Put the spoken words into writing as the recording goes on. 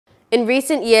In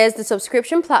recent years, the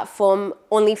subscription platform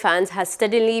OnlyFans has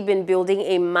steadily been building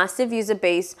a massive user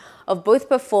base of both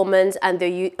performers and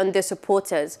their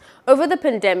supporters. Over the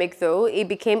pandemic, though, it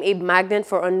became a magnet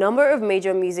for a number of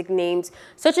major music names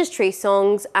such as Trey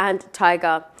Songz and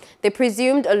Tyga. The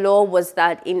presumed allure was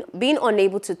that in being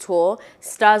unable to tour,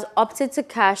 stars opted to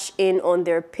cash in on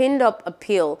their pinned-up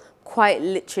appeal, quite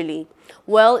literally.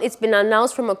 Well, it's been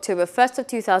announced from October 1st of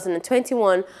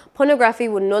 2021, pornography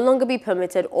will no longer be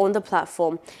permitted on the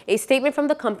platform. A statement from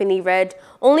the company read,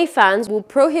 OnlyFans will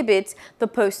prohibit the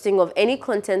posting of any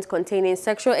content containing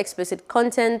sexual explicit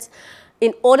content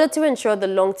in order to ensure the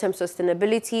long-term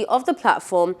sustainability of the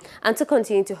platform and to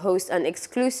continue to host an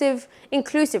inclusive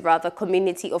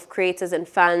community of creators and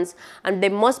fans, and they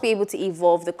must be able to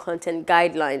evolve the content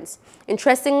guidelines.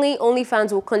 Interestingly,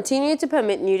 OnlyFans will continue to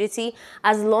permit nudity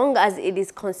as long as it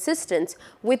is consistent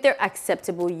with their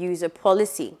acceptable user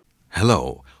policy.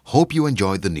 Hello, hope you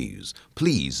enjoyed the news.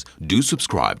 Please do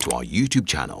subscribe to our YouTube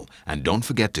channel and don't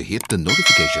forget to hit the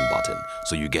notification button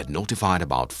so you get notified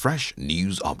about fresh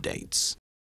news updates.